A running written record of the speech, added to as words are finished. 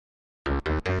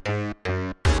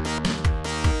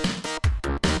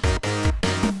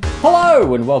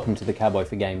Hello and welcome to the Cowboy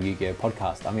for Game Yu-Gi-Oh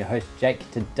podcast. I'm your host Jake.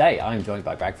 Today I am joined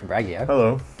by Bragg from Braggio.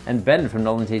 Hello. And Ben from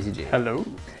Nolan TCG. Hello.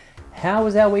 How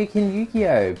was our week in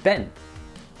Yu-Gi-Oh? Ben?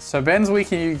 So Ben's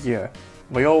week in Yu-Gi-Oh!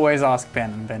 We always ask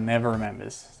Ben, and Ben never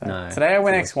remembers. So No. today I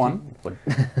went X1.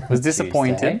 Was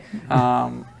disappointed.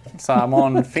 So I'm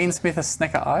on Fiendsmith of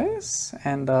Snecker Eyes,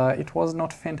 and it was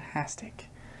not fantastic.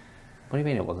 What do you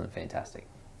mean it wasn't fantastic?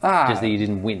 Ah, Just that you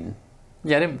didn't win?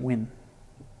 yeah, I didn't win.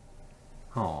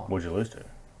 Oh. What'd you lose to?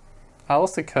 I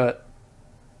lost to Kurt,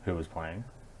 Who was playing?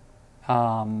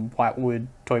 Whitewood,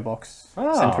 Toy Box,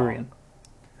 Oh. Centurion.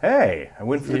 Hey, I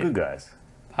win for the Yeah. good guys.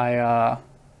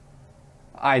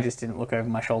 I just didn't look over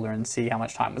my shoulder and see how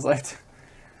much time was left.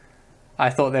 I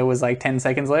thought there was like 10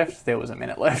 seconds left. There was a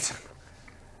minute left.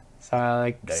 So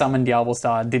I summoned Diablo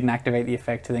Star, didn't activate the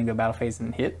effect to then go battle phase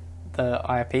and hit the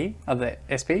IRP, or the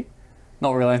SP.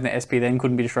 Not realizing the SP then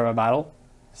couldn't be destroyed by battle.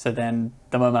 So then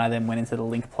the moment I then went into the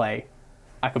link play,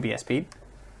 I could be SP'd.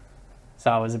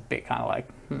 So I was a bit kind of like,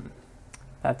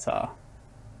 that's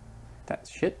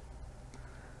shit.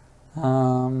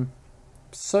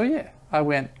 So yeah, I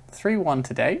went 3-1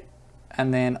 today,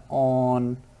 and then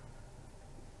on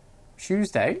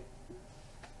Tuesday,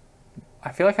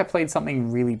 I feel like I played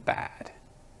something really bad.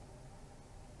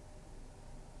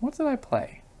 What did I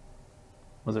play?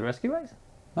 Was it Rescue Ways?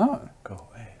 No. Go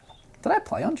away. Did I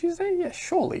play on Tuesday? Yeah,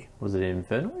 surely. Was it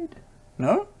Infernoid?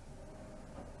 No?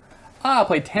 Ah, I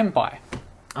played Tempai.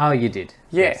 Oh, you did.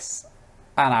 Yes.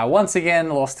 And I once again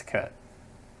lost to Kurt.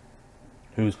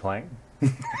 Who's playing?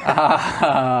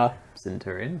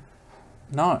 Centurion.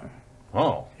 No.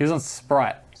 Oh. He was on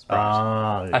Sprite.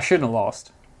 I shouldn't have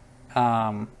lost.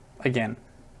 Again.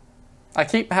 I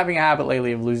keep having a habit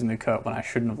lately of losing to Kurt when I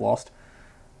shouldn't have lost.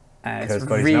 And it's Kurt's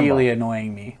got his really number.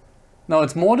 annoying me. No,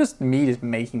 it's more just me just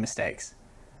making mistakes.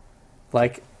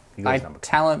 Like, He got his I number.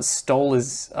 talent stole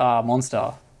his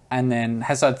monster and then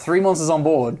has had 3 monsters on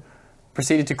board,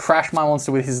 proceeded to crash my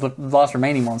monster with his last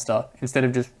remaining monster instead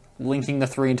of just linking the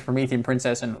 3 into Promethean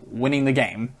Princess and winning the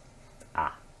game.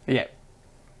 Ah. Yeah.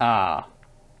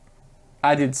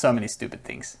 I did so many stupid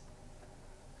things.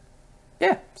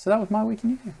 Yeah, so that was my week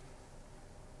in Yu-Gi-Oh!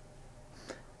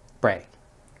 Bragg.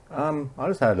 I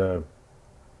just had an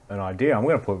idea. I'm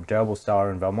going to put Diablo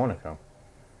Star in Valmonica.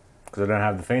 Because I don't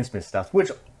have the Fiendsmith stuff, which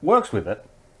works with it.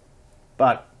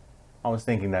 But I was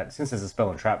thinking that since there's a spell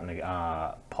and trap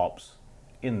pops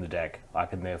in the deck, I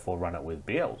can therefore run it with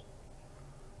BLs.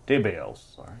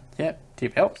 DBLs, sorry. Yep,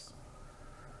 tip helps.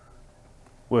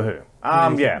 Woohoo.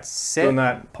 Anything Yeah. set, Doing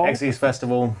that. pop? Xyz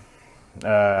Festival.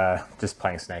 Just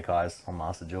playing Snake Eyes on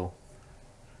Master Duel.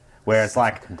 Where it's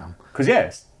like, fucking dumb. because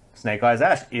yes, Snake Eyes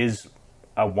Ash is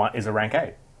a rank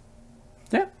 8.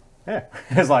 Yeah. Yeah,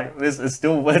 it's like this is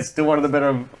still one of the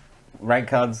better rank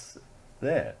cards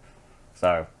there.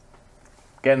 So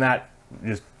getting that,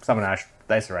 just summon Ash,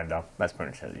 they surrender. That's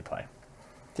pretty much how you play.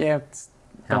 Yeah, it's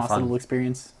a How nice fun. little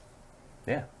experience.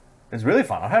 Yeah, it's really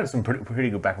fun. I've had some pretty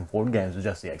good back and forth games with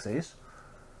just the Xyz.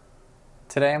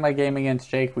 Today in my game against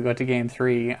Jake, we got to game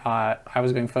 3. I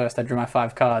was going first. I drew my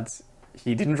 5 cards.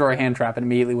 He didn't draw a hand trap and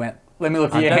immediately went, let me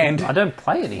look at your hand. I don't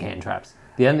play any hand traps.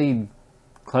 The only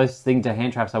closest thing to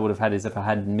hand traps I would have had is if I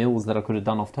had mills that I could have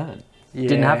done off turn. Yeah.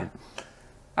 Didn't happen.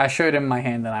 I showed him my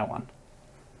hand and I won.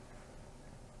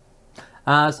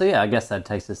 So yeah, I guess that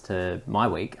takes us to my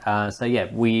week. So yeah,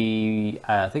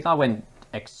 I think I went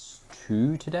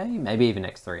X2 today, maybe even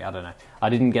X3, I don't know. I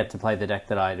didn't get to play the deck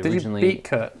that I had Did originally... you beat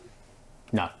Kurt?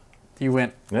 No. You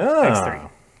went Ah. X3.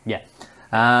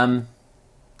 Yeah.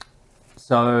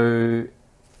 So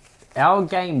our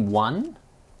game 1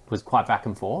 was quite back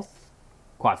and forth,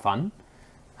 quite fun.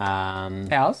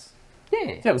 Ours? Yeah.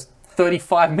 Yeah, it was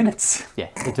 35 minutes. Yeah,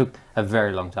 it took a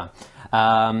very long time.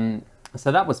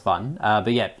 So that was fun.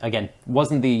 But yeah, again,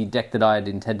 wasn't the deck that I had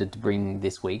intended to bring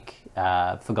this week.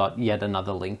 Forgot yet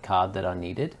another link card that I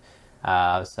needed.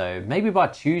 So maybe by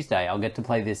Tuesday I'll get to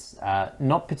play this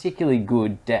not particularly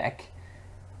good deck.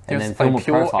 You And have then to play film a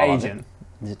Pure profile of Agent.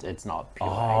 it. It's not pure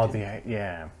Oh, agent.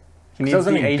 yeah. He needs So it was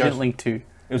the only Agent Ghost- link too.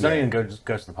 It was only in Ghost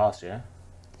of the Past, yeah.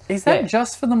 Is that Yeah.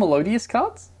 just for the Melodious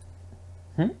cards?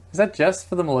 Is that just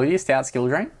for the Melodious to out skill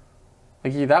drain?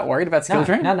 Like, are you that worried about skill No,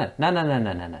 drain? no.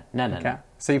 Okay.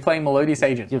 So you're playing Melodious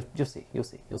Agent. You'll see.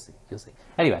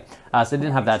 Anyway, so I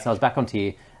didn't have that, so I was back on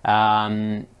tier.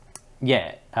 I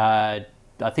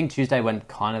think Tuesday went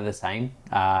kind of the same.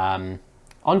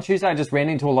 On Tuesday, I just ran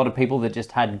into a lot of people that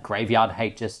just had Graveyard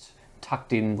Hate just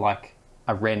tucked in like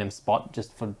a random spot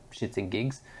just for shits and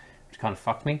gigs, which kind of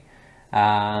fucked me.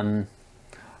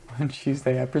 On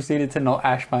Tuesday, I proceeded to not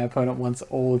ash my opponent once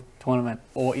all tournament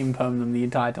or imperm them the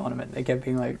entire tournament. They kept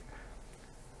being like,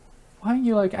 why aren't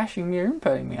you like ashing me or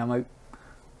imperting me? I'm like,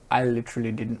 I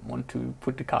literally didn't want to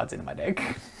put the cards into my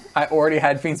deck. I already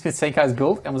had Fiendsmith Seikai's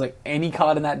built and was like, any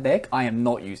card in that deck I am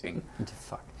not using.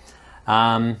 Fuck.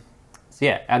 So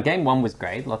yeah, our game 1 was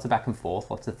great. Lots of back and forth,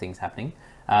 lots of things happening.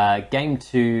 Game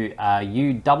 2,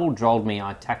 you double drolled me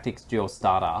on Tactics Duel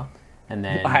Starter, and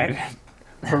then I had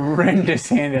a horrendous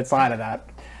hand outside of that.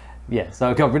 yeah, so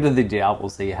I got rid of the Diablo,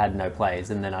 so you had no plays,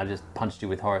 and then I just punched you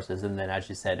with Horaces, and then as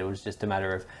you said, it was just a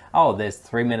matter of, oh, there's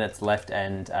 3 minutes left,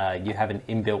 and you have an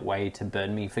inbuilt way to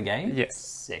burn me for game? Yes.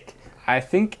 Sick. I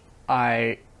think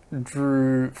I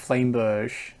drew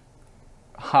Flameburge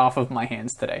half of my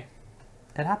hands today.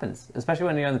 It happens, especially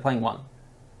when you're only playing one.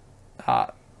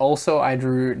 Also, I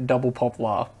drew double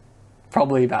Poplar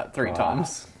probably about 3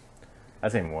 times.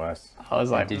 That's even worse. I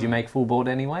was like, Did you make full board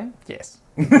anyway? yes.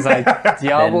 Because I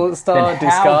Diablo Star, then how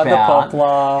discard the about-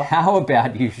 Poplar. How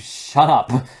about you shut up?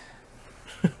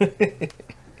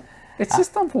 It's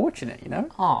just unfortunate, you know?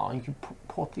 Oh, you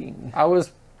poor thing.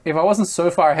 If I wasn't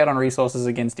so far ahead on resources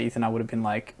against Ethan, I would have been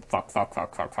like, fuck.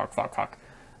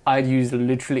 I'd used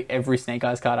literally every Snake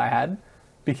Eyes card I had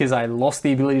because I lost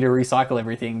the ability to recycle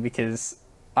everything because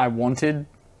I wanted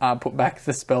put back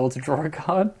the spell to draw a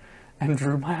card and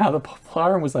drew my other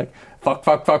Poplar and was like, fuck.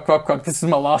 This is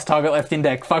my last target left in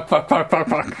deck. Fuck.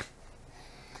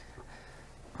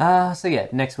 So yeah,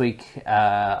 next week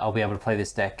I'll be able to play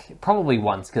this deck probably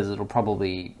once because it'll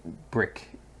probably brick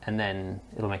and then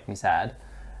it'll make me sad.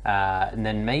 And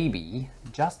then maybe,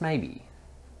 just maybe,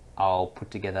 I'll put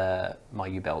together my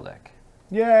Ubel deck.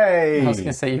 Yay! I was going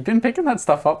to say, you've been picking that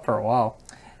stuff up for a while.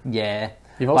 Yeah.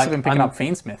 You've also been picking up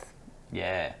Fiendsmith.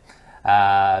 Yeah.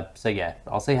 So yeah,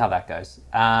 I'll see how that goes.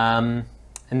 And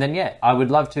then yeah, I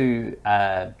would love to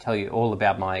tell you all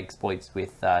about my exploits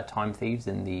with Time Thieves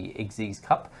in the Xyz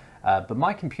Cup, but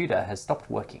my computer has stopped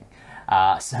working.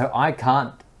 So I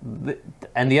can't,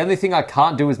 and the only thing I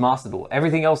can't do is Master Duel.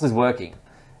 Everything else is working.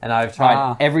 And I've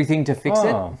tried everything to fix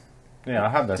it. Yeah, I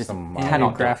have that Just some.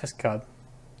 cannot do it. graphics card.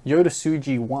 Yoda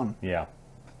Suji 1. Yeah.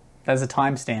 There's a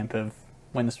timestamp of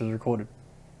when this was recorded.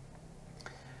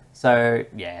 So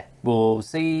yeah, we'll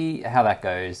see how that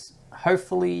goes.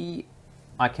 Hopefully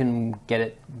I can get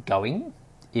it going.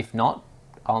 If not,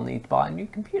 I'll need to buy a new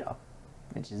computer,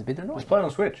 which is a bit annoying. Just play it on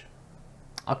Switch.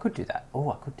 I could do that. Oh,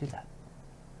 I could do that.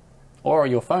 Or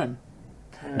your phone.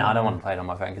 No, I don't want to play it on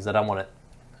my phone because I don't want it.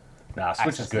 Nah,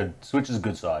 Switch is good. Switch is a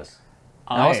good size.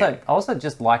 I also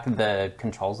just like the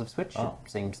controls of Switch. Oh. It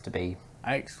seems to be.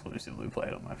 I exclusively play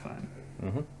it on my phone.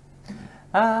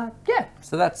 Yeah.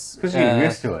 So that's Because you're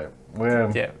used to it.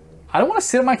 Yeah. I don't want to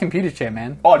sit on my computer chair,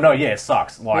 man. Oh no, yeah, it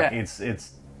sucks. Like Yeah.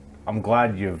 it's. I'm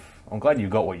glad you've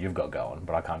got what you've got going,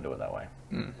 but I can't do it that way.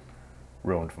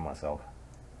 Ruined for myself.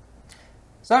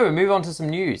 So we move on to some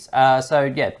news.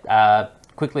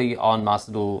 Quickly on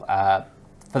Master Duel.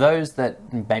 For those that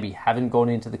maybe haven't gone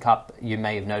into the cup, you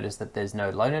may have noticed that there's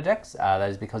no loner decks. That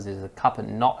is because it's a cup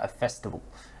and not a festival.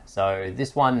 So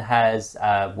this one has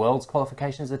Worlds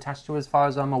qualifications attached to it, as far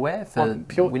as I'm aware, for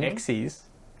Pure winning. Xyz.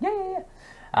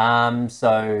 Yeah.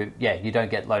 So yeah, you don't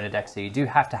get loner decks, so you do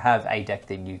have to have a deck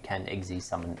that you can Xyz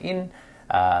summon in,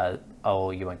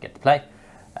 or you won't get to play.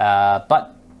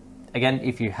 But again,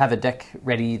 if you have a deck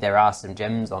ready, there are some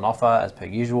gems on offer as per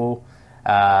usual.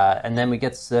 And then we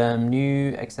get some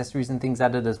new accessories and things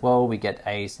added as well. We get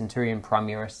a Centurion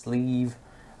Primera sleeve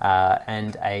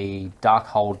and a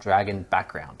Darkhold Dragon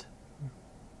background.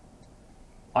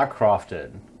 I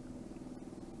crafted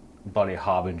Bloody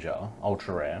Harbinger,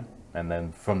 ultra rare, and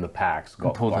then from the packs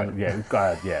got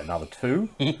another 2.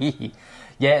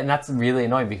 Yeah, and that's really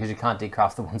annoying because you can't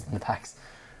decraft the ones in the packs.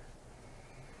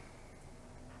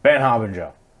 Ban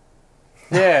Harbinger.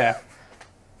 Yeah.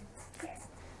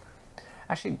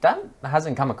 Actually, that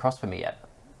hasn't come across for me yet.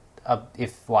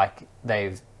 If like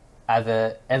they've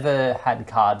ever had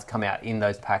cards come out in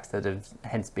those packs that have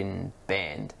hence been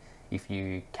banned, if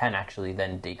you can actually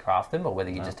then decraft them, or whether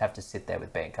you just have to sit there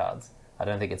with banned cards. I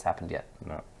don't think it's happened yet.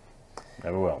 No,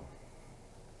 never will.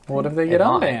 What if they get It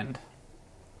might. unbanned?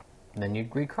 And then you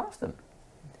recraft them.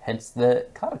 Hence the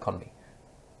card economy.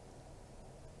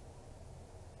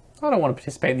 I don't want to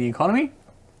participate in the economy.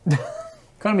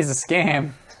 Economy's a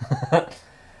scam.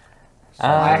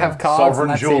 I have cards.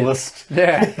 Sovereign and that's duelist.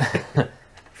 It.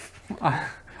 Yeah.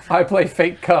 I play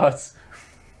fake cards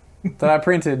that I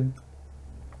printed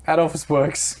at Office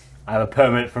Works. I have a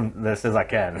permit from that says I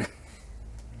can.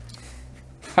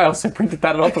 I also printed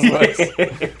that at Office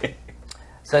Works.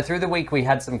 So through the week, we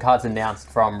had some cards announced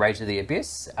from Rage of the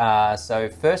Abyss. So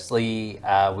firstly,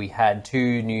 we had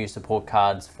 2 new support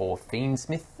cards for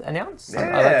Fiendsmith announced.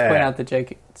 Yeah. I'd like to point out that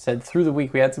Jake said through the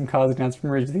week we had some cards announced from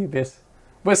Rage of the Abyss.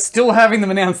 We're still having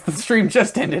them announced. The stream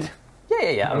just ended.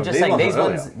 Yeah. I'm Oh, just these saying ones these were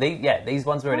ones. These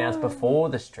ones were announced before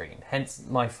the stream. Hence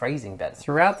my phrasing better.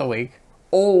 Throughout the week,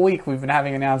 all week, we've been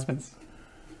having announcements.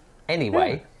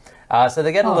 Anyway, so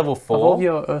they get a level 4. Evolve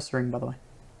your Ursa ring, by the way.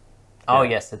 Oh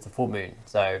yes, it's a full moon.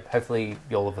 So hopefully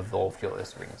you'll have evolved your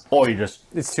Ursa rings. Or you just...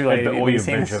 It's too late. Or you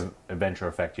adventure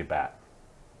effect your bat.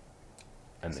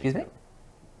 And Excuse me?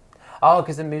 Oh,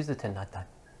 because it moves the 10 night time.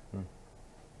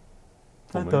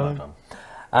 Full moon nighttime.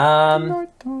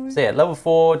 So yeah, level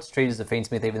 4, it's treated as a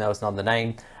Fiendsmith even though it's not the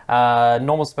name.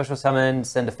 Normal special summon,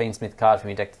 send a Fiendsmith card from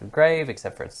your deck to the grave,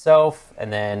 except for itself.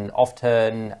 And then off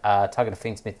turn, target a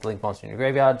Fiendsmith link monster in your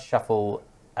graveyard, shuffle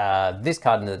this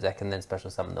card into the deck, and then special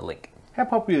summon the link. How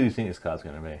popular do you think this card's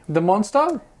going to be? The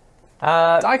monster?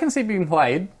 I can see it being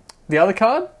played. The other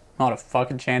card? Not a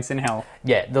fucking chance in hell.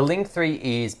 Yeah, the link 3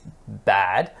 is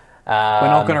bad. We're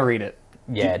not going to read it.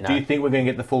 Yeah, Do you think we're going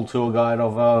to get the full tour guide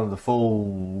of the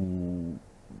full...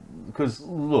 Because,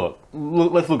 look,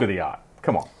 let's look at the art.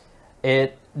 Come on.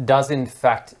 It does in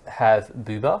fact have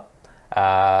Booba.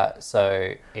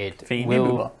 So it Feeny will...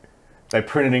 Booba. They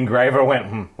printed engraver,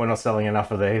 went, we're not selling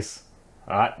enough of these.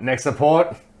 All right, next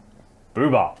support,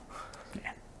 Booba.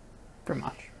 Yeah, pretty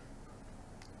much.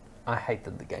 I hate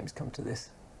that the game's come to this.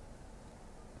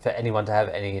 For anyone to have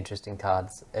any interesting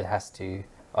cards, it has to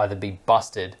either be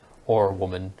busted or a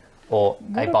woman or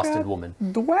a busted woman.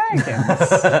 The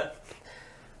wagons.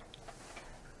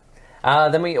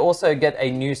 Then we also get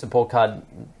a new support card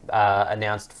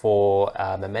announced for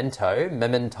Memento,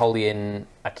 Mementolian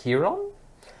Acheron.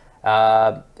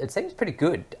 It seems pretty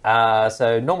good.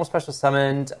 So normal special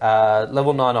summoned,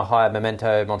 level 9 or higher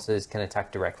Memento monsters can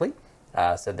attack directly.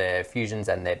 So they're fusions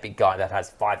and their big guy that has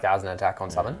 5,000 attack on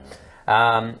summon.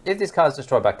 If this card is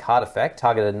destroyed by card effect,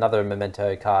 target another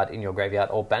Memento card in your graveyard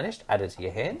or banished, add it to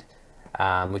your hand.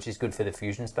 Which is good for the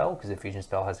fusion spell, because the fusion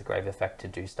spell has a grave effect to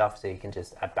do stuff, so you can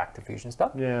just add back the fusion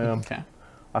spell. Yeah. Okay.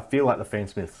 I feel like the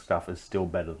Fiendsmith stuff is still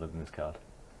better than this card.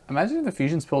 Imagine if the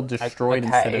fusion spell destroyed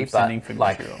Okay, instead of sending for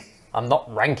like, material. I'm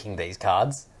not ranking these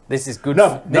cards. This is good.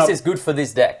 No, this no. is good for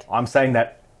this deck. I'm saying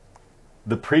that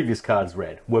the previous cards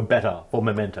read were better for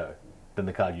Memento than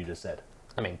the card you just said.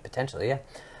 I mean, potentially, yeah.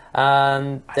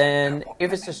 Then,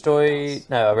 if it's destroyed...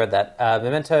 No, I read that.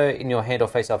 Memento in your hand or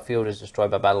face-up field is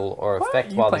destroyed by battle or Why effect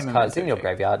don't you while play this card is in Memento, your Jake?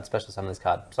 graveyard. Special summon this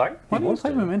card. Sorry? Why do you wants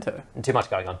play to. Memento? Too much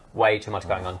going on. Way too much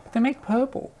going on. They make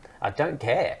purple. I don't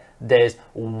care. There's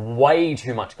way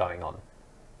too much going on.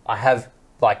 I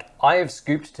have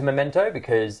scooped to Memento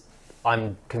because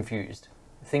I'm confused.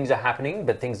 Things are happening,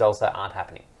 but things also aren't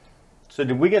happening. So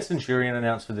did we get Centurion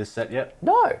announced for this set yet?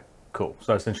 No. Cool.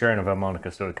 So Centurion of Harmonica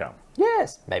still to come.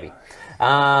 Yes, maybe.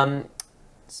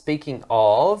 Speaking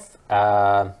of,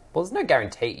 well, there's no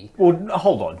guarantee. Well,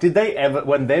 hold on. Did they ever,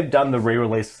 when they've done the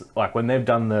re-release, like when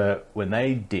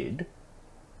they did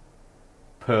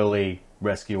Pearly,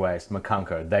 Rescue Ace,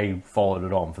 Makunko, they followed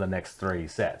it on for the next 3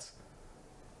 sets.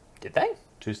 Did they?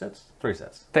 2 sets? 3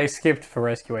 sets. They skipped for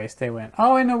Rescue Ace. They went,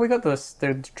 oh, I know, we got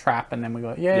the trap, and then we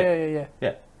got, yeah.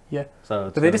 Yeah. So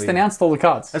it's But they just announced all the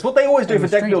cards. That's what they always do in for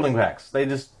the deck stream. building packs.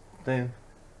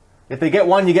 If they get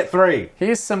 1, you get 3.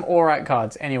 Here's some alright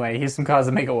cards. Anyway, here's some cards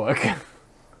that make it work.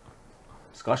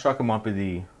 Sky Striker might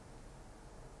be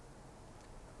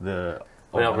the.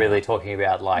 We're not really talking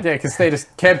about like... Yeah, because they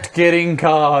just kept getting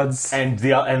cards. And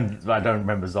I don't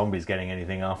remember Zombies getting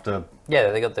anything after,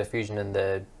 Yeah, they got the fusion and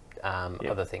the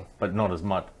other thing. but not as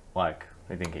much. Like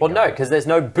I think. Well, no, because there's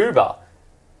no Booba.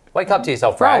 Wake up to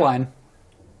yourself, Brad. Fraulein.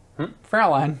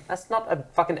 Fraulein. That's not a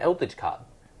fucking Eldritch card.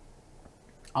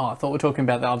 Oh, I thought we were talking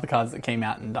about the other cards that came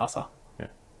out in Dasa. Yeah.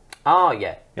 Oh,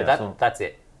 yeah. Yeah, But so- that's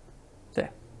it. Yeah.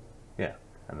 Yeah,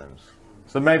 and then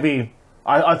so maybe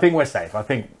I think we're safe. I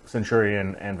think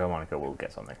Centurion and Harmonica will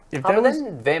get something. If Oh, there but was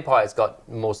then Vampire's got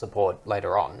more support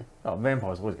later on. Oh,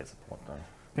 Vampires always get support though.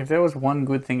 if there was one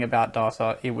good thing about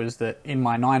Dasa, it was that in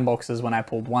my 9 boxes when I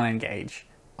pulled 1 Engage,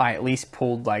 I at least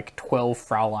pulled like 12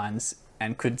 Frauleins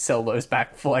and could sell those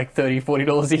back for like $30,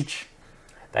 $40 each.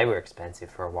 They were expensive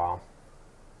for a while.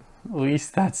 At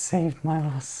least that saved my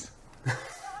ass.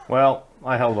 Well,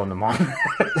 I held on to mine.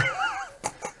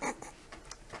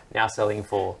 Now selling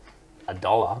for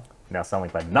 $1. Now selling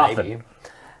for nothing.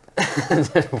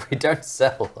 Maybe. We don't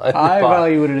sell. only I buy.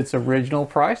 value it at its original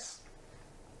price.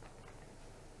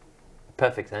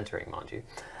 Perfect centering, mind you.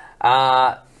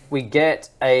 We get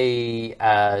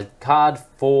a card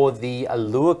for the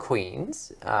Allure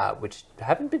Queens, which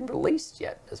haven't been released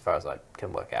yet, as far as I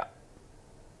can work out.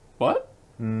 What?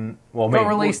 Well, Got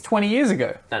released 20 years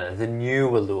ago. No, the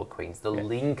new Allure Queens, the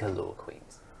Link Allure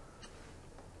Queens.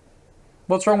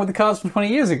 What's wrong with the cards from 20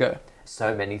 years ago?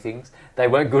 so many things. They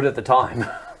weren't good at the time.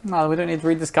 No, we don't need to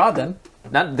read this card then.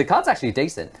 No, the card's actually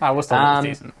decent. I was told it was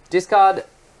decent. Discard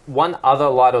one other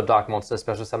light or dark monster,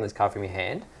 special summon this card from your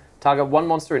hand. Target one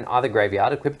monster in either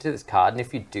graveyard, equip it to this card, and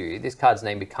if you do, this card's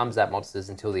name becomes that monster's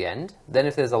until the end. Then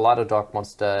if there's a light or dark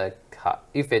monster,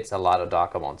 if it's a light or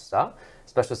darker monster,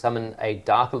 special summon a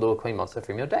darker Lure Queen monster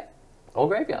from your deck or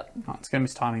graveyard. Oh, it's going to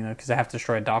miss timing though, because they have to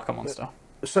destroy a darker monster.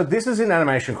 So this is in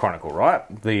Animation Chronicle, right?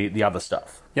 The other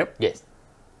stuff. Yep. Yes.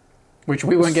 Which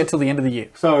we won't get till the end of the year.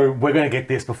 So we're going to get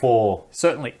this before...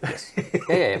 Certainly. Yes.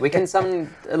 Yeah, we can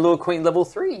summon a Lure Queen level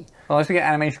 3. Unless we get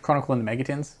Animation Chronicle in the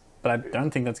Megatins, but I don't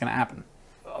think that's going to happen.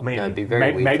 I mean, No, it'd be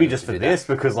very weird maybe for just them for to do this,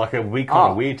 because like it'd be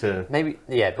kind of weird to... Maybe,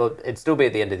 yeah, but it'd still be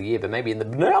at the end of the year, but maybe in the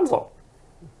Bonanza.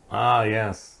 Ah,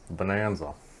 yes.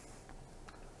 Bonanza.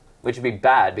 Which would be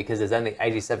bad because there's only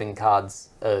 87 cards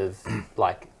of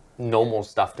like normal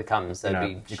stuff to come, so it'd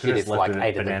You be could shit have if like left 8 it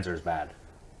of them. Bonanza is bad.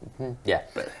 Yeah.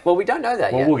 Well, we don't know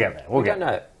that Well, yet. we'll get there. We don't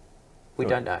know. We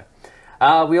don't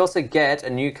know. We also get a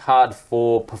new card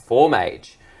for Perform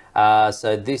Age.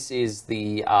 So this is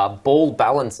the Ball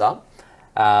Balancer.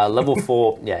 Level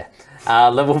 4, yeah.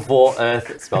 Level 4 Earth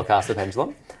Spellcaster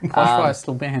Pendulum. Crossfire is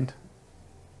still banned.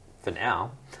 For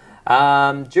now.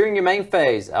 During your main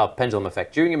phase, Pendulum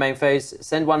effect. During your main phase,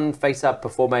 send one face-up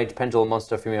Perform Age Pendulum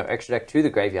monster from your extra deck to the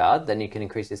graveyard. Then you can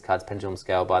increase this card's Pendulum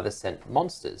scale by the sent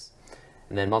monsters.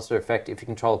 And then monster effect, if you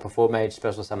control a Perform Age,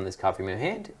 special summon this card from your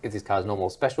hand. If this card is normal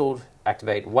or special,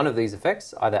 activate one of these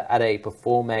effects. Either add a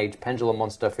Perform Age Pendulum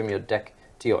monster from your deck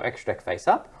to your extra deck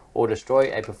face-up, or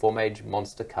destroy a Perform Age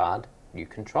monster card you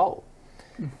control.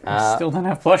 Still don't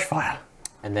have Flush Fire.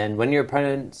 And then when your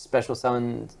opponent's special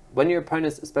summon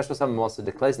monster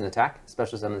declares an attack,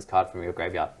 special summon this card from your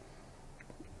graveyard.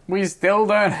 We still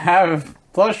don't have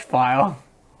Flush Fire.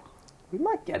 We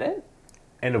might get it.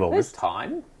 End of There's August.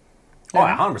 time. Oh,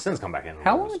 100%'s come back in.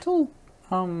 How long until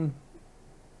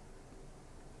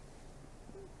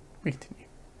we continue?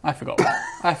 I forgot.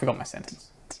 I forgot my sentence.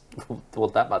 Well,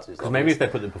 that much is Because maybe if they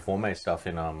put the Perform Age stuff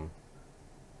in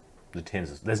the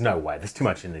tins, there's no way. There's too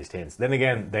much in these tins. Then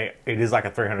again, it is like a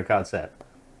 300 card set.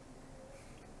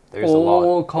 there is a lot.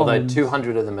 all Although commons.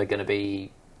 200 of them are going to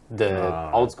be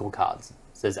the old school cards.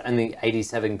 So there's only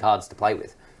 87 cards to play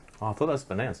with. Oh, I thought that was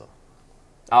Bonanza.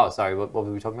 Oh, sorry. What were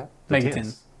we talking about?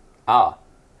 Megatins. Ah,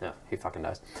 yeah, who fucking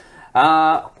knows?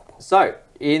 So,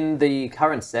 in the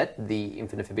current set, the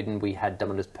Infinite Forbidden, we had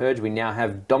Dominus Purge. We now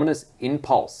have Dominus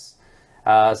Impulse.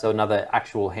 So another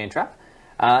actual hand trap.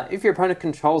 If your opponent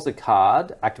controls a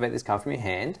card, activate this card from your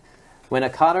hand. When a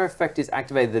card or effect is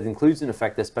activated that includes an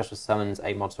effect that special summons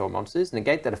a monster or monsters,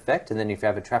 negate that effect, and then if you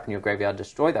have a trap in your graveyard,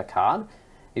 destroy that card.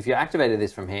 If you activated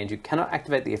this from hand, you cannot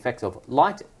activate the effects of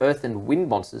light, earth, and wind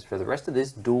monsters for the rest of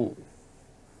this duel.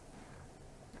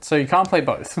 So you can't play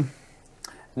both.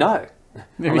 No.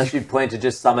 Unless you plan to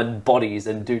just summon bodies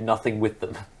and do nothing with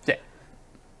them. Yeah.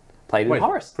 Played in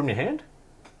Horus. From your hand?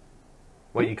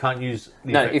 Wait, you can't use...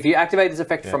 The No, effect, if you activate this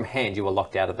effect from hand, you are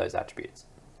locked out of those attributes.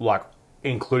 like,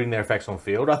 including their effects on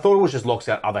field? I thought it was just locks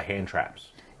out other hand traps.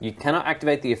 You cannot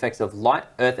activate the effects of light,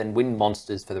 earth, and wind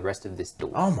monsters for the rest of this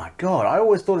duel. Oh my god, I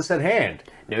always thought it said hand.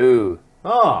 No.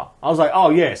 Oh, I was like, oh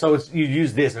yeah, so you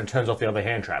use this and it turns off the other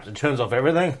hand traps. It turns off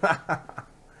everything?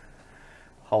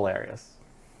 Hilarious.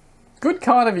 Good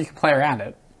card if you can play around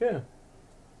it. Yeah.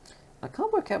 I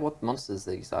can't work out what monsters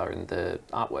these are in the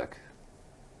artwork.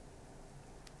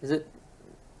 Is it?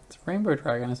 It's Rainbow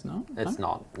Dragon, isn't it? It's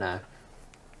not, no.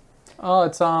 Oh,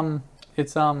 it's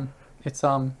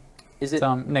Is it?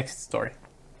 next story.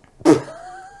 I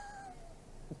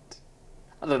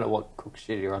don't know what cook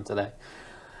shit you're on today.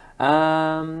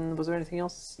 Was there anything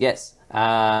else? Yes.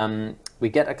 We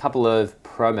get a couple of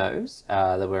promos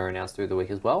that were announced through the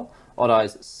week as well. Odd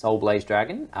Eyes Soul Blaze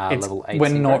Dragon, level 8. We're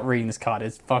synchro. not reading this card.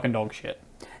 It's fucking dog shit.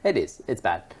 It is. It's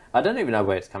bad. I don't even know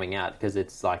where it's coming out because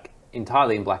it's like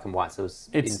entirely in black and white, so it's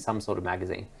in some sort of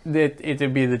magazine.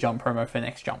 It'd be the jump promo for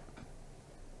next jump.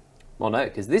 Well, no,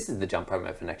 because this is the jump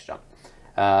promo for next jump.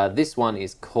 This one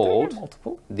is called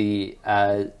Multiple. the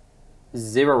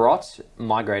Zerorot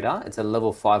Migrator. It's a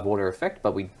level 5 water effect,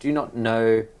 but we do not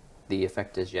know the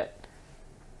effectors yet.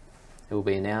 It will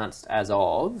be announced as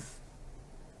of...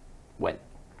 when?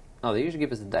 Oh, they usually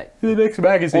give us a date. The next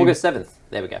magazine. August 7th.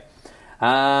 There we go.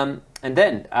 And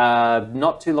then,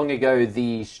 not too long ago,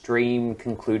 the stream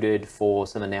concluded for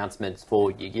some announcements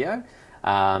for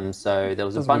Yu-Gi-Oh! So there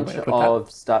was a bunch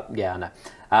of stuff. Yeah, I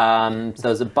know. So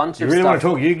there's a bunch of stuff. You really want to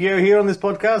talk Yu-Gi-Oh! Here on this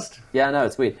podcast? Yeah, I know,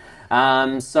 it's weird.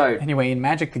 So... Anyway, in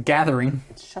Magic the Gathering,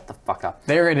 Shut the fuck up.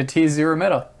 they're at a tier 0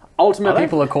 meta. Ultimate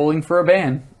People are calling for a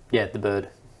ban. Yeah, the bird.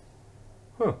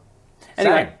 Huh.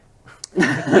 Anyway,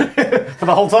 for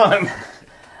the whole time.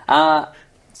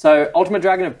 So, Ultimate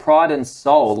Dragon of Pride and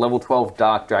Soul, level 12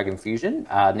 Dark Dragon Fusion.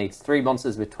 Needs 3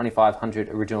 monsters with 2500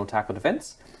 original attack or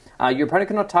defense. Your opponent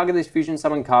cannot target this fusion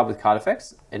summon card with card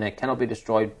effects, and it cannot be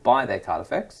destroyed by their card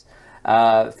effects.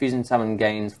 Fusion summon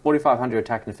gains 4500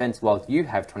 attack and defense while you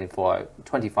have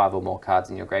 25 or more cards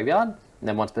in your graveyard. And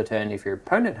then once per turn, if your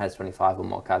opponent has 25 or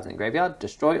more cards in the graveyard,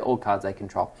 destroy all cards they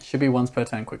control. Should be once per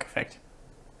turn quick effect.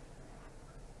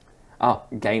 Oh,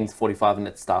 gains 45 and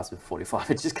it starts with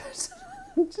 45. It just goes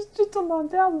just on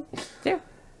 9,000. Yeah.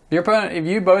 Your opponent, if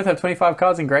you both have 25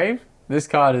 cards in grave, this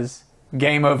card is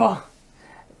game over.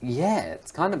 Yeah,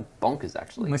 it's kind of bonkers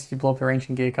actually. Unless you blow up your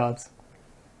Ancient Gear cards.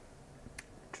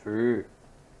 True.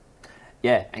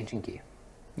 Yeah, Ancient Gear.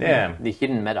 Yeah. The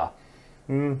hidden meta.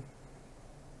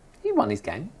 He won his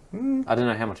game. I don't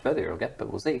know how much further he'll get, but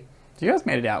we'll see. You guys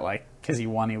made it out like, because he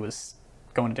won, he was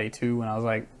going to day 2, and I was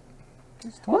like...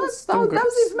 Well, that was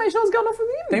the information I was going off from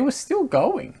him. They were still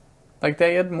going. Like,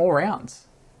 they had more rounds.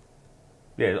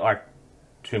 Yeah, like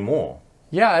 2 more.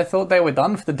 Yeah, I thought they were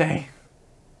done for the day.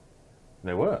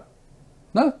 They were.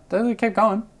 No, they kept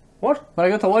going. What? When I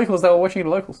got to locals, they were watching it at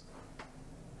locals.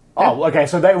 Oh, okay,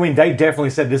 so they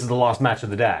definitely said this is the last match of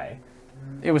the day.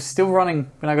 It was still running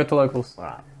when I got to locals.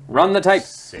 Alright. Run the tape.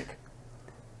 Sick.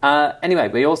 Anyway,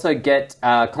 we also get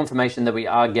confirmation that we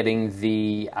are getting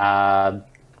the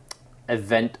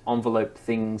event envelope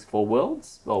things for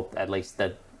Worlds. Well, at least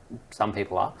that some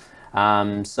people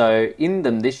are. So in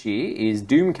them this year is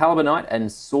Doom Caliber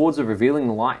and Swords of Revealing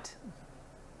Light.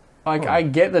 Like, I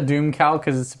get the Doom Cal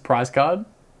because it's a prize card.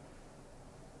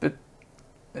 But,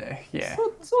 yeah.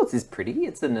 Swords is pretty.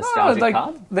 It's a nostalgic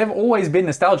card. They've always been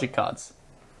nostalgic cards.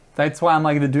 That's why I'm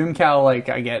like, the Doom Cal, like,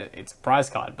 I get it. It's a prize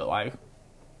card, but like...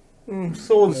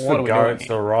 Swords What are for we goats,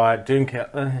 doing alright. Doom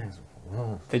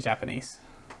They're Japanese.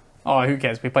 Oh, who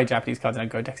cares? We play Japanese cards in our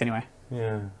Go decks anyway.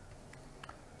 Yeah.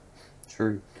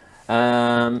 True.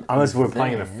 Unless we're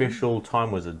playing an official Time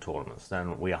Wizard tournaments,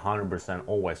 then we 100%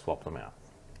 always swap them out.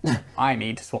 I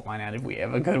need to swap mine out if we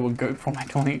ever go to a goat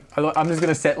format tournament. I'm just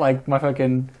going to set like my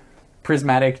fucking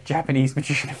prismatic Japanese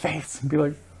Magician of Faiths and be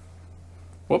like,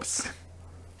 whoops.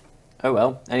 Oh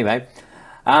well. Anyway.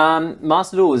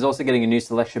 Master Duel is also getting a new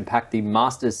selection pack, the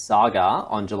Masters Saga,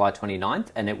 on July 29th,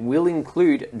 and it will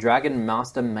include Dragon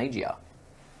Master Magia.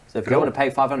 So if you don't want to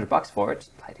pay $500 for it,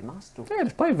 just play the Master Duel. Yeah,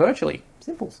 just play virtually.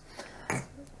 Simples.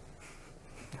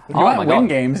 You might win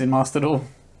games in Master Duel.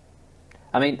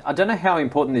 I mean, I don't know how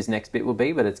important this next bit will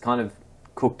be, but it's kind of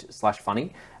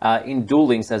cooked/funny. In Duel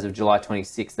Links, as of July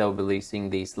 26th, they'll be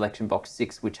releasing the Selection Box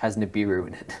 6, which has Nibiru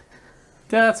in it.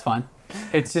 Yeah, that's fine.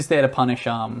 It's just there to punish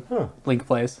Link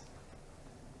players.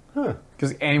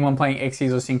 Because anyone playing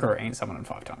Xyz or Synchro ain't summoned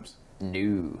 5 times.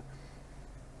 No.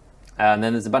 And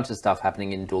then there's a bunch of stuff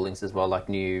happening in Duel Links as well, like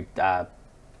new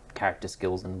character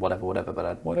skills and whatever, but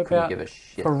I couldn't give a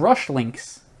shit. For Rush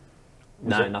Links?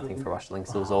 No, nothing for Rush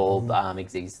Links. It was all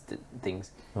Xyz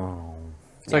things. Oh.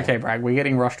 It's okay, Bragg. We're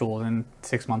getting Rush Duel in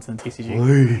 6 months in TCG.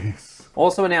 Please.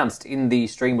 Also announced in the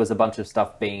stream was a bunch of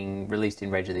stuff being released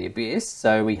in Rage of the Abyss.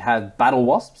 So we have Battle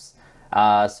Wasps.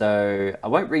 So I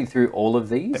won't read through all of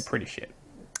these. They're pretty shit.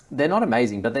 They're not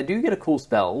amazing, but they do get a cool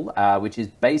spell, which is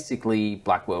basically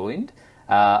Black Whirlwind.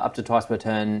 Up to twice per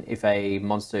turn if a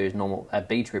monster is normal... A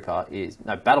B-Trooper is...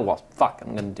 No, Battle Wasp. Fuck,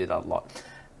 I'm going to do that a lot.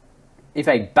 If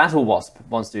a Battle Wasp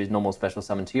monster is normal special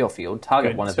summon to your field,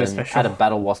 target one of them, add a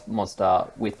Battle Wasp monster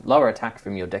with lower attack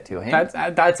from your deck to your hand.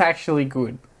 That's actually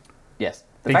good. Yes.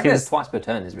 The fact that it's twice per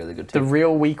turn is really good too. The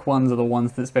real weak ones are the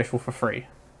ones that special for free.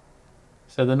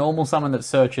 So the normal summon that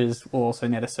searches will also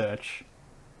net a search.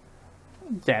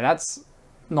 Yeah, that's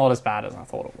not as bad as I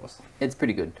thought it was. It's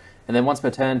pretty good. And then once per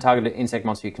turn, target an insect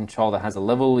monster you control that has a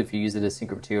level. If you use it as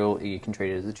synchro material, you can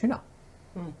treat it as a tuner.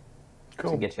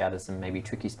 Cool. To get you out of some maybe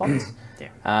tricky spots.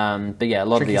 Yeah. But yeah, a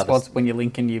lot tricky of the others. spots when you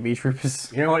link into your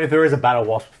V-Troopers. You know what? If there is a Battle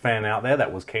Wasp fan out there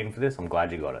that was keen for this, I'm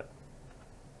glad you got it.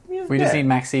 We just need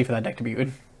Max C for that deck to be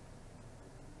good.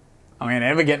 I'm going to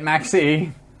never get Max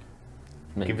C.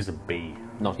 Give us a B.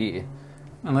 Not here.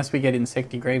 Unless we get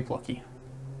Insecti Grave Blocky.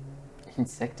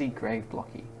 Insecti Grave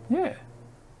Blocky? Yeah.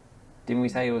 Didn't we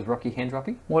say it was Rocky Hand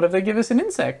Droppy? What if they give us an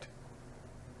insect?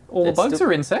 All the bugs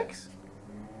are insects.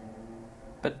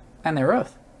 But... And they're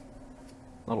Earth.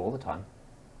 Not all the time.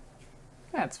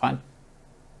 Yeah, it's fine.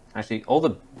 Actually, all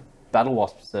the Battle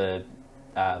Wasps are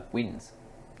winds.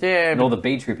 Yeah, and all the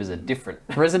B-Troopers are different.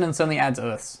 Resonance only adds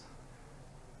Earths.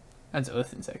 Adds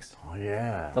Earth insects. Oh,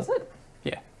 yeah. Does it?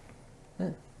 Yeah.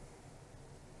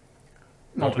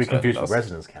 Not to be confused with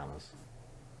resonance counters.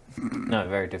 No,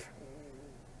 very different.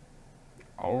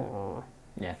 Oh.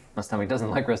 Yeah, my stomach doesn't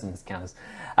like resonance counters.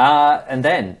 And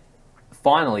then,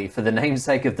 finally, for the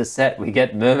namesake of the set, we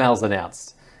get Mermails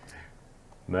announced.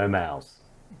 Mermails.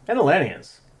 And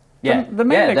Atlanteans. Yeah, The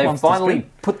main deck they've monster's finally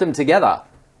good. put them together.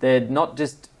 They're not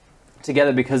just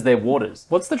together because they're waters.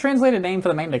 What's the translated name for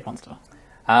the main deck monster?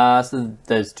 So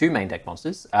there's two main deck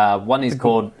monsters. One is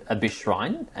called Abyss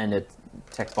Shrine, and the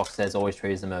text box says always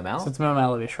treat as a Mermail. So it's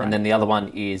Mermail Abyss, right? And then the other one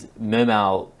is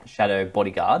Mermail Shadow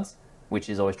Bodyguards, which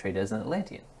is always treated as an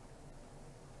Atlantean.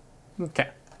 Okay.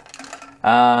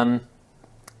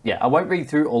 Yeah, I won't read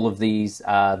through all of these. The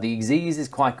Xyz is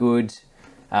quite good.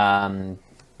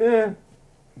 Yeah.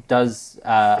 Does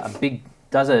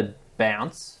a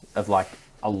bounce of like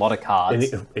a lot of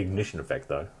cards. Ignition effect,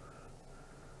 though.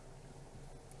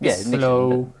 Yeah,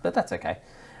 Slow. but that's okay.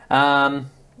 And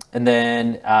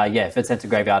then, if it's sent to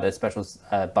graveyard, it specials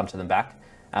a bunch of them back.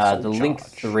 The Soul Link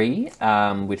Charge.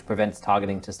 3, which prevents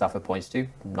targeting to stuff it points to.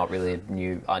 Not really a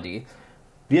new idea.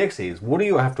 The Xyz, what do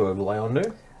you have to overlay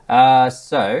onto? Not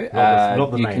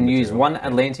the you main can use material. one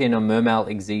Atlantean or Mermail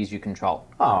Xyz you control.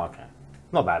 Oh, okay.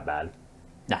 Not that bad.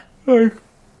 Nah.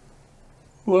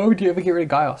 Why would you ever get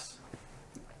rid of Gaios?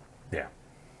 Yeah.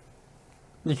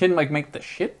 You can like make the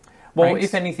shit. Well, ranks.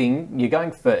 if anything, you're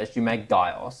going first, you make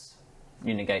Gaios,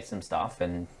 you negate some stuff,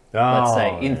 and Oh, let's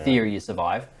say, in yeah. theory, you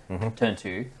survive. Turn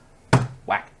 2,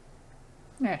 whack.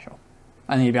 Yeah, sure.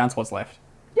 And then you bounce what's left.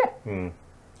 Yeah. And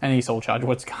then you soul charge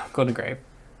what's got a grave.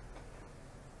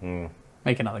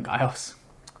 Make another Gaios.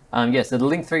 So the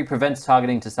Link 3 prevents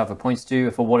targeting to stuff it points to.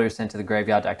 If a water is sent to the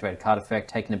graveyard to activate a card effect,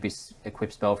 take an Abyss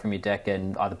equip spell from your deck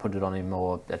and either put it on him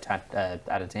or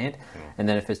add it to hand. And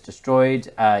then if it's destroyed,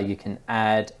 you can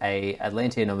add a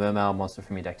Atlantean or Mermail monster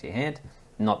from your deck to your hand.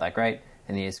 Not that great.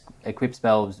 And the equip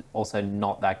spell is also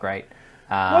not that great.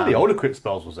 One of the older crit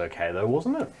spells was okay, though,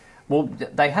 wasn't it? Well,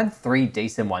 they had 3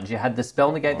 decent ones. You had the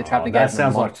spell negate, the trap negate, That and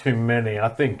sounds the like too many. I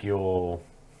think you're...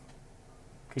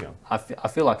 Keep going. I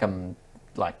feel like I'm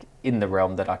like in the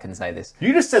realm that I can say this.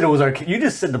 You just said it was okay. You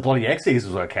just said the bloody Xyz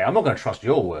was okay. I'm not going to trust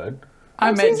your word.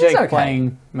 I met Xyz is Jake okay.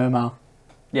 playing Mermail.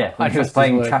 Yeah, I when he was trust his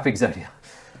playing word. Trap Exodia.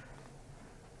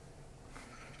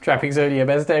 Trap Exodia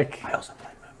best deck. I also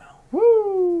played Mermail.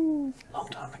 Woo! Long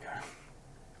time ago.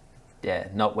 Yeah,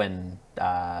 not when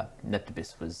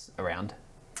Neptibus was around.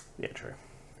 Yeah, true.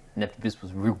 Neptibus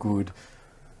was real good.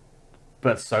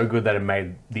 But so good that it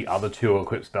made the other 2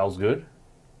 equipped spells good.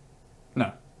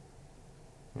 No.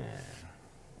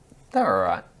 They were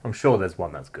alright. I'm sure there's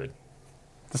one that's good.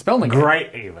 The spell negate.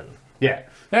 Great, even. Yeah.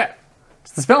 Yeah.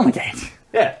 It's the spell negate.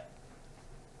 Yeah.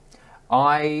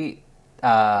 I,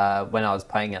 when I was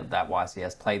playing at that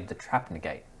YCS, played the Trap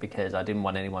Negate because I didn't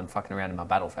want anyone fucking around in my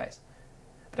battle phase.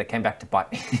 But it came back to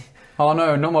bite me. Oh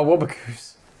no, not my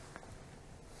Wabacoos.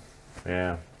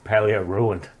 Yeah. Paleo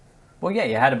ruined. Well, yeah,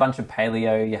 you had a bunch of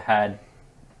paleo, you had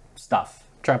stuff.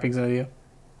 Trap Exodia.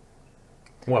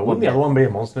 Wait, wouldn't the other one be a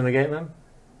monster negate then?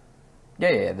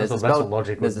 Yeah, there's That's a a spell.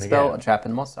 logic There's a with spell, negate. a trap,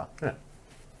 and a monster. Yeah.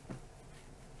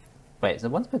 Wait, is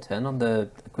it once per turn on the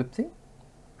equip thing?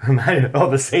 Oh,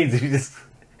 the seeds, you just...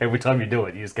 Every time you do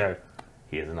it, you just go,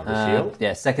 here's another shield.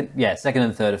 Yeah, second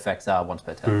and third effects are once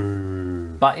per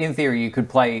turn. But in theory, you could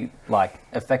play like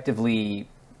effectively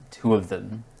 2 of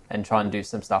them and try and do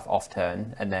some stuff off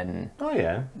turn, and then Oh,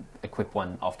 yeah. equip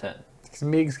one off turn. Because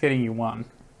Mig's getting you 1.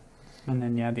 And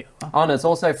then yeah, the other. Oh, and it's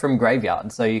also from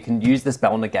graveyard, so you can use the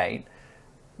spell negate,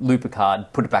 loop a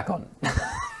card, put it back on.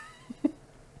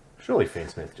 Surely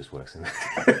Fiendsmith just works in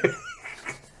there.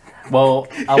 Well,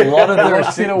 a lot of the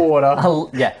Rocks in a water.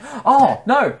 yeah. Oh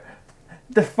no,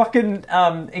 the fucking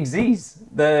Xyz,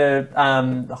 the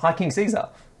High King Caesar.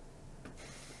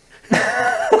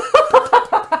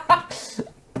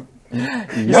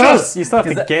 Yes, You still have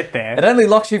to 'Cause get it there. only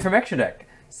locks you from extra deck.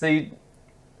 So you,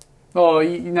 Oh,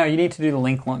 you need to do the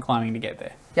link climbing to get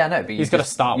there. yeah, no, but He's gotta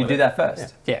start You with do it. that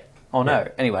first. Yeah. Oh no.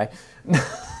 Anyway,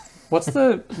 What's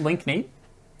the link need?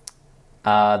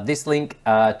 this link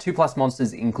 2+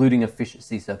 monsters, including a fish,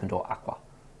 sea serpent, or aqua.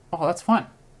 Oh, that's fine.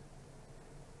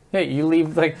 Yeah, you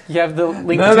leave like you have the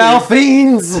link. Mermail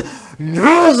fiends.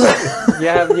 You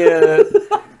have your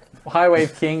High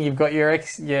Wave King. You've got your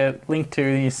link 2,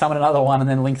 then you summon another one, and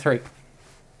then link 3.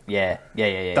 Yeah.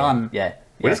 Done. Yeah.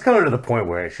 We're just coming to the point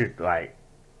where it should, like...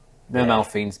 Mermail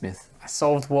fiendsmith. I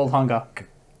solved world hunger.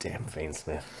 Damn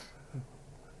Fiendsmith.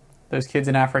 Those kids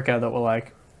in Africa that were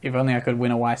like, if only I could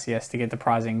win a YCS to get the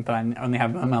prizing, but I only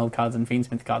have Mermail cards and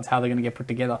Fiendsmith cards. How are they going to get put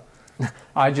together?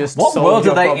 I just What solved world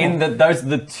your are they problem. in that those are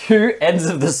the 2 ends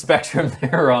of the spectrum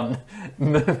they're on?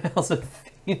 Mermails and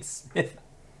fiendsmith.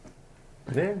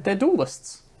 Yeah. They're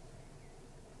duelists.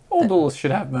 All duelists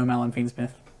should have Mermail and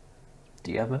Fiendsmith.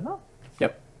 Do you have Mermail?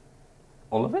 Yep.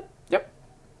 All of it? Yep.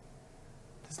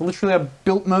 There's literally a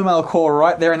built Mermail core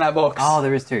right there in that box. Oh,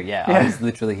 there is too. Yeah, I was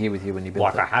literally here with you when you built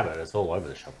Like it. I have it. It's all over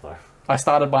the shop though. I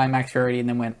started buying Max Rarity and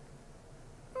then went,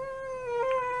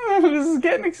 this is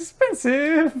getting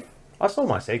expensive. I saw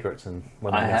my secrets and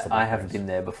when I have been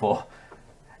there before.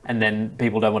 And then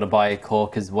people don't want to buy a core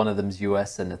because one of them's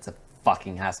US and it's a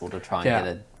fucking hassle to try and get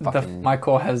a fucking... My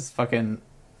core has fucking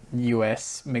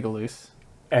US Megaloose.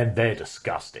 and they're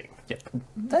disgusting. Yep.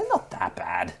 They're not that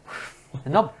bad.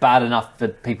 They're not bad enough for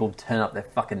people to turn up their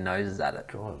fucking noses at it.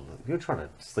 God, you're trying to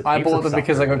slip. I heaps of bought them stuff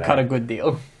because I through got cut a there. good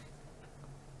deal.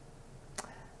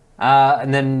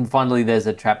 And then finally there's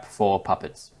a trap for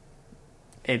puppets.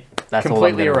 That's all I'm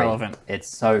completely gonna read. irrelevant. It's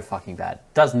so fucking bad.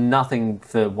 Does nothing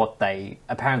for what they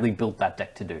apparently built that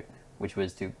deck to do, which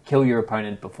was to kill your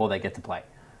opponent before they get to play.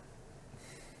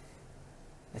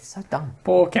 It's so dumb.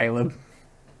 Poor Caleb.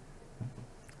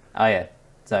 Oh yeah,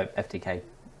 so FTK,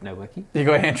 no worky. You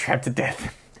got hand trapped to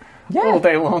death Yeah. all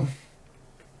day long.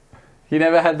 He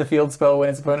never had the field spell when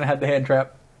his opponent had the hand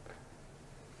trap.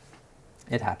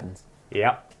 It happens.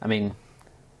 Yeah. I mean,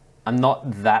 I'm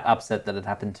not that upset that it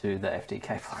happened to the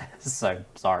FTK players, so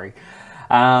sorry.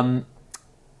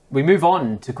 We move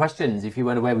on to questions. If you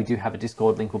weren't aware, we do have a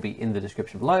Discord. Link will be in the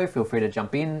description below. Feel free to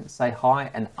jump in, say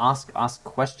hi, and ask us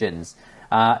questions.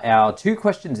 Our 2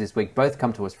 questions this week both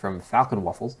come to us from Falcon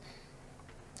Waffles.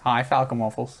 Hi, Falcon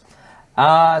Waffles.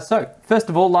 So, first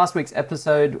of all, last week's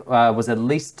episode was at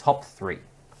least top 3.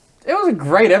 It was a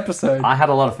great episode. I had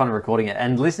a lot of fun recording it,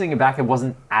 and listening back, it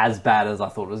wasn't as bad as I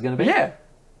thought it was going to be. Yeah.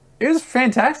 It was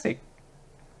fantastic.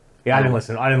 Yeah, I didn't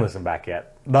listen. I didn't listen back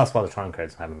yet. That's why the time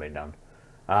codes haven't been done.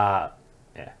 Yeah.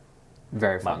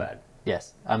 Very fun. My bad.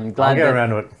 Yes, I'm I'll glad. get around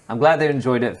to it. I'm glad they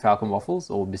enjoyed it, Falcon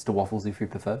Waffles, or Mr. Waffles if you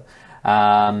prefer.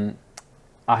 I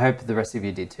hope the rest of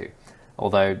you did too.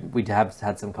 Although we have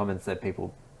had some comments that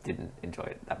people didn't enjoy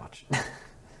it that much.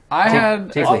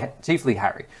 Chiefly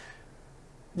Harry.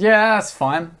 Yeah, that's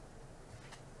fine.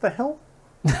 The hell?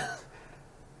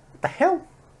 The hell?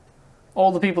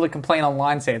 All the people that complain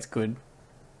online say it's good.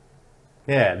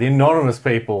 Yeah, the anonymous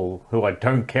people who I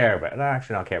don't care about. No,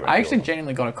 actually, I care about. I two actually of them.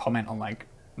 genuinely got a comment on like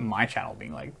my channel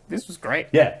being like, "This was great."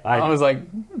 Yeah, I was like,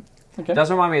 "Okay." It does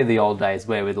remind me of the old days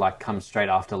where we'd like come straight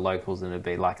after locals and it'd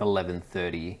be like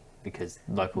 11:30 because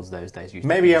locals those days used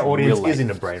Maybe to our audience real late. is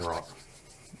into brain rot.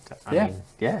 I mean,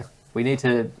 yeah. We need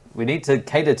to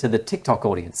cater to the TikTok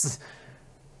audience.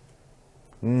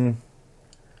 No.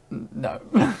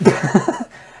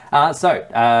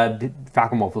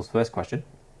 Falcon Waffle's first question.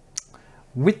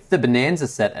 With the Bonanza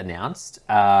set announced,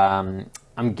 I'm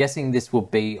guessing this will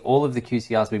be all of the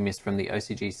QCRs we missed from the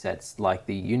OCG sets, like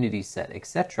the Unity set,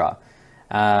 etc.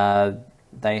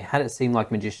 They had it seem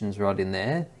like Magician's Rod in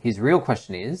there. His real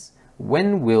question is,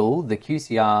 when will the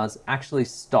QCRs actually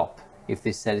stop if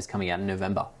this set is coming out in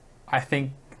November? I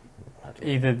think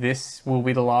either this will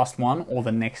be the last one or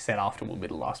the next set after will be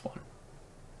the last one.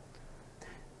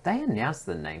 They announced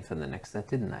the name for the next set,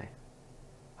 didn't they?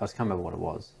 I just can't remember what it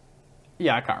was.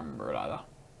 Yeah, I can't remember it either.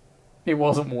 It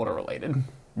wasn't water related.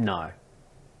 No.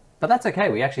 But that's okay,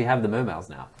 we actually have the Mermails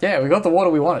now. Yeah, we got the water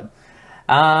we wanted.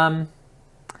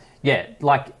 Yeah,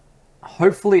 like,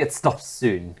 hopefully it stops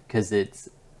soon, because it's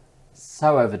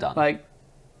so overdone. Like,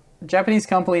 Japanese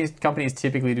companies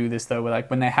typically do this though, where like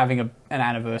when they're having an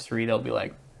anniversary, they'll be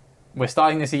like, "We're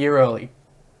starting this a year early.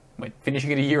 We're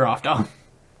finishing it a year after."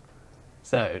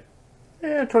 So,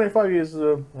 Yeah, 25 years is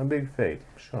a big feat.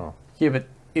 Sure. yeah, but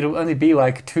it'll only be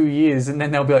like 2 years, and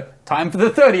then they'll be like, "Time for the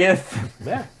 30th."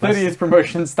 Yeah. 30th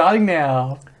promotion starting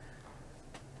now.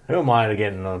 Who am I to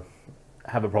get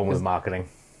have a problem with marketing?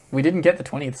 We didn't get the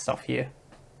 20th stuff here.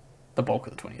 The bulk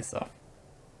of the 20th stuff.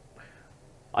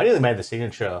 I nearly made the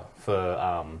signature for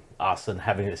us and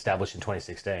having it established in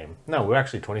 2016. No, we're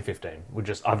actually 2015.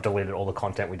 I've deleted all the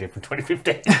content we did from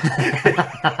 2015.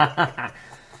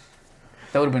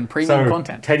 That would have been premium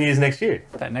content. 10 years next year.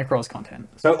 That Necros content.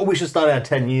 So we should start our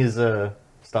 10 years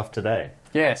stuff today.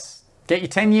 Yes. Get your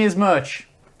 10 years merch.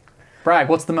 Bragg,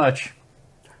 what's the merch?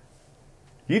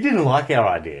 You didn't like our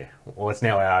idea. Well, it's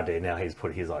now our idea. Now he's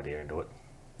put his idea into it.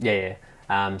 Yeah.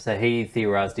 So he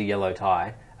theorised a yellow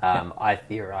tie. I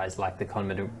theorised like the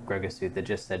Conor McGregor suit that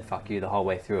just said "fuck you" the whole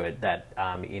way through it. That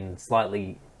in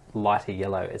slightly lighter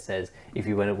yellow it says, "If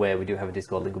you weren't aware, we do have a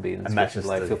Discord link will be in the description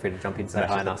below. Feel free to jump in, say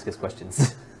hi, and ask us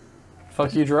questions."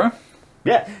 Fuck you, Drew.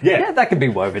 Yeah. Yeah, that could be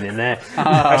woven in there.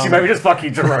 Actually, maybe just fuck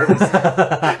you, Jerome.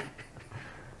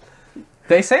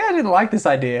 They say I didn't like this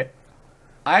idea.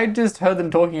 I just heard them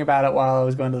talking about it while I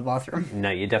was going to the bathroom. No,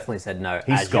 you definitely said no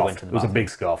He as you went scoffed. to It the was a bathroom. big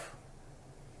scoff.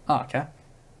 Oh, okay.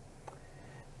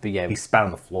 But yeah, He spat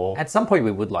on the floor. at some point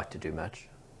we would like to do merch.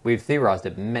 We've theorized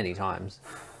it many times.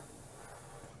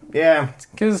 Yeah.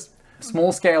 Because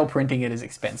small scale printing it is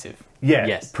expensive. Yeah.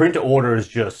 Yes. Print to order is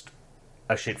just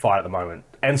a shit fight at the moment.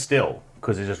 And still,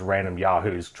 because it's just random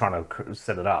yahoos trying to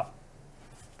set it up.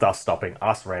 Thus stopping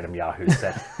us random yahoos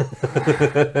set.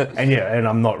 and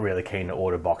I'm not really keen to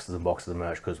order boxes and boxes of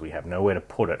merch because we have nowhere to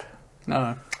put it.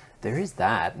 No. There is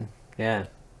that. Yeah.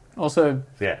 Also,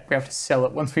 Yeah. we have to sell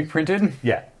it once we print it.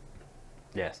 Yeah.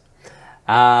 Yes.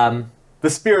 The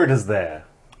spirit is there.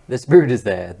 The spirit is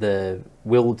there. The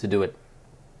will to do it,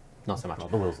 not so much. Well,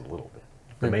 the will's a little bit.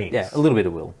 The means Yeah, a little bit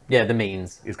of will. Yeah, the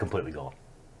means. is completely gone.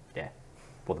 Yeah.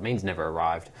 Well, the means never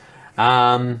arrived.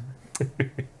 And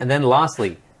then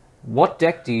lastly, what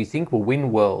deck do you think will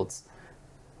win Worlds?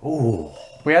 Ooh.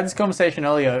 We had this conversation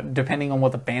earlier, depending on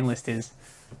what the ban list is.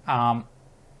 I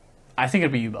think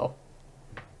it'd be U-Bell.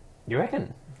 You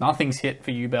reckon? Nothing's hit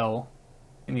for U-Bell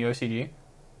in the OCG.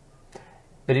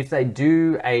 But if they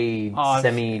do a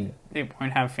semi... It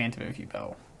won't have Phantom of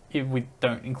U-Bell if we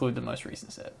don't include the most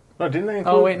recent set. No, didn't they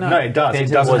include? Oh, wait, no. No, it does.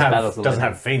 Phantom It doesn't was have, Battles of doesn't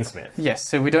Legends. have Fiendsmith. Yes,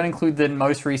 so we don't include the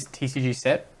most recent TCG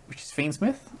set, which is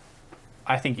Fiendsmith.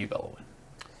 I think U-Bell will win.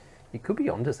 You could be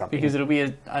onto something. Because it'll be a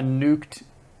nuked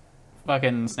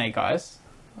fucking Snake Eyes.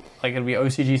 Like, it'll be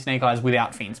OCG Snake Eyes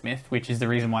without Fiendsmith, which is the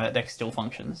reason why that deck still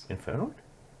functions. Infernoid?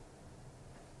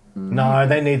 No,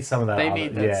 they need some of that. They other-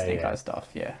 need that Snake Eyes stuff,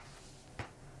 yeah.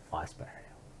 Ice barrier.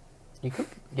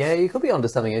 You could be onto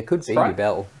something. It could be Right.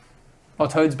 Bell. Oh,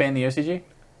 Toads banned the OCG?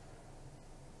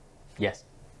 Yes.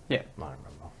 Yeah. I don't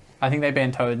remember. I think they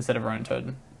banned Toad instead of Ronin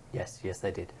Toad. Yes,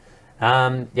 they did.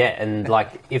 Yeah, and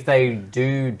like if they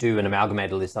do an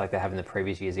amalgamated list like they have in the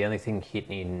previous years, the only thing hit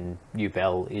in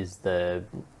U-Bell is the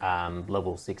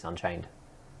level 6 Unchained.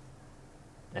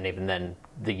 And even then,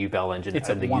 the U-Bell engine It's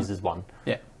a only one. uses one.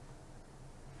 Yeah.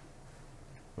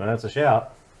 Well, that's a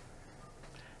shout.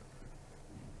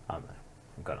 I don't know.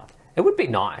 I've got nothing. It would be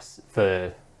nice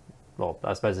for, well,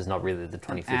 I suppose it's not really the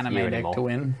 25th Anime year deck anymore. to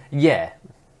win. Yeah.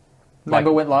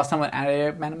 Remember when last time when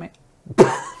anime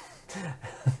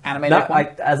No, deck won?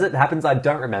 as it happens, I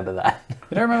don't remember that. You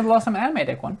don't remember the last time anime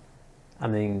deck won? I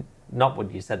mean, not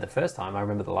what you said the first time. I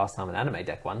remember the last time an anime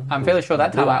deck won. I'm was fairly sure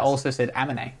that time Blue I Eyes. also said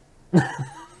Amine.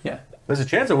 Yeah. There's a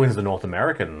chance it wins the North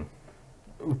American.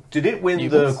 Did it win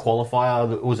U-Bills? the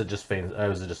qualifier? Or was it just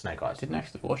was it just Snake Eyes? Didn't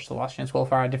actually watch the last chance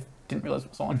qualifier. I didn't realize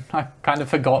it was on. I kind of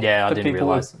forgot. Yeah, I that didn't people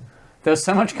were- realise. There was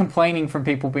so much complaining from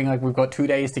people being like, we've got 2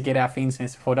 days to get our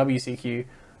Fiendsmiths before WCQ,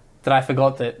 that I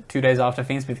forgot that 2 days after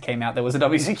Fiendsmith came out, there was a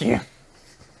WCQ.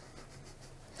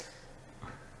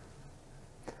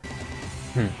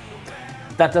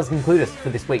 That does conclude us for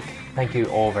this week. Thank you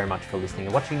all very much for listening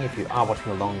and watching. If you are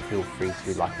watching along, feel free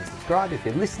to like and subscribe. If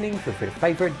you're listening, feel free to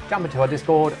favourite, jump into our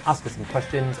Discord, ask us some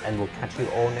questions, and we'll catch you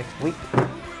all next week.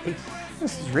 Peace.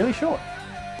 This is really short.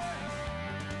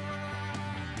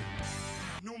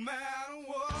 No matter